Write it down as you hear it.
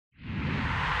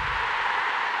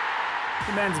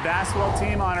The men's basketball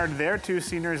team honored their two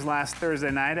seniors last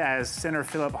Thursday night as center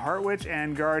Philipp Hartwich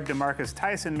and guard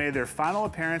Tyson made their final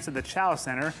appearance at the Chow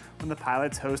Center when the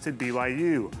Pilots hosted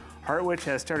BYU. Hartwich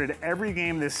has started every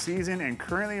game this season and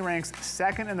currently ranks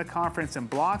second in the conference in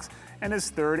blocks and is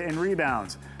third in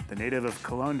rebounds. The native of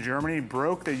Cologne, Germany,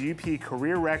 broke the UP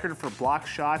career record for block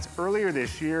shots earlier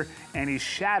this year, and he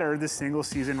shattered the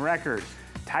single-season record.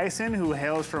 Tyson, who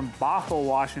hails from Bothell,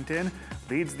 Washington,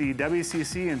 leads the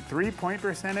WCC in three-point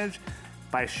percentage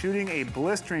by shooting a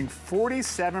blistering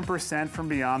 47% from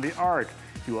beyond the arc.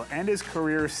 He will end his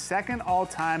career second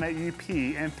all-time at UP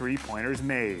in three-pointers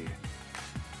made.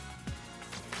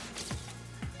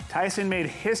 Tyson made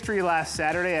history last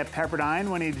Saturday at Pepperdine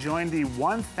when he joined the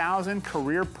 1,000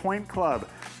 career point club.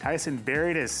 Tyson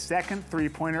buried his second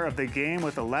three-pointer of the game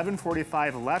with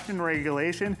 11:45 left in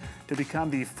regulation to become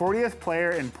the 40th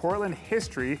player in Portland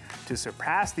history to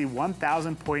surpass the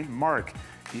 1,000-point mark.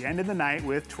 He ended the night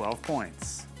with 12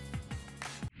 points.